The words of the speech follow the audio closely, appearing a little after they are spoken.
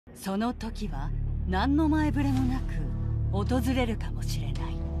その時は何の前触れもなく訪れるかもしれない。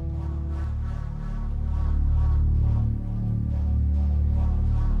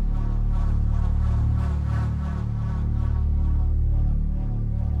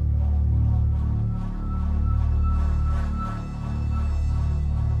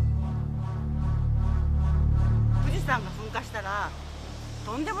富士山が噴火したら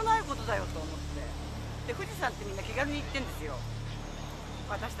とんでもないことだよと思って、で富士山ってみんな気軽に行ってんですよ。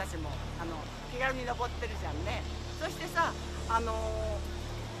私たちも気軽に登ってるじゃんね。そしてさ、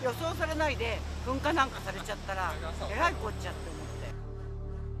予想されないで噴火なんかされちゃったらえらいこっちゃって思っ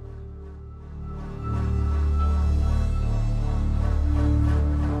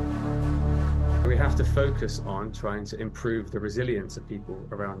て。We have to focus on trying to improve the resilience of people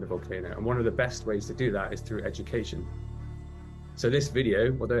around the volcano, and one of the best ways to do that is through education. So this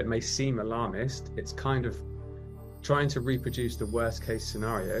video, although it may seem alarmist, it's kind of trying to reproduce the worst case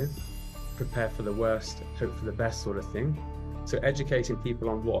scenario, prepare for the worst, hope for the best sort of thing. So educating people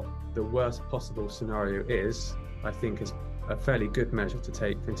on what the worst possible scenario is, I think is a fairly good measure to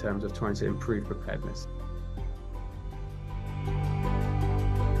take in terms of trying to improve preparedness.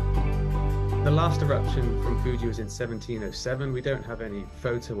 The last eruption from Fuji was in 1707. We don't have any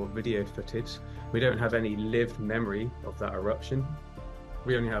photo or video footage. We don't have any lived memory of that eruption.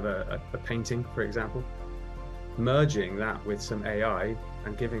 We only have a painting, for example. Merging that with some AI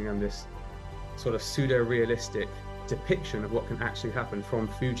and giving them this sort of pseudo-realistic depiction of what can actually happen from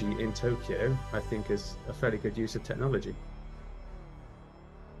Fuji in Tokyo, I think is a fairly good use of technology.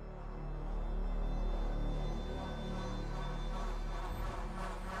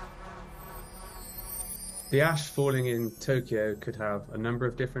 The ash falling in Tokyo could have a number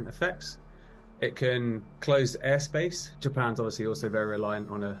of different effects. It can close airspace. Japan's obviously also very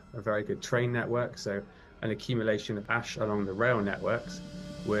reliant on a very good train network, so an accumulation of ash along the rail networks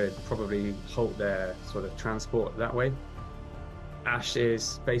would probably halt their sort of transport that way. Ash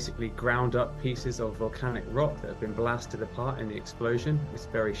is basically ground up pieces of volcanic rock that have been blasted apart in the explosion. It's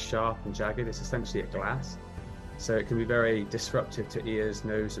very sharp and jagged. It's essentially a glass. So it can be very disruptive to ears,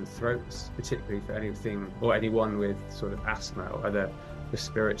 nose and throats, particularly for anything or anyone with sort of asthma or other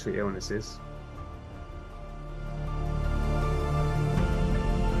respiratory illnesses.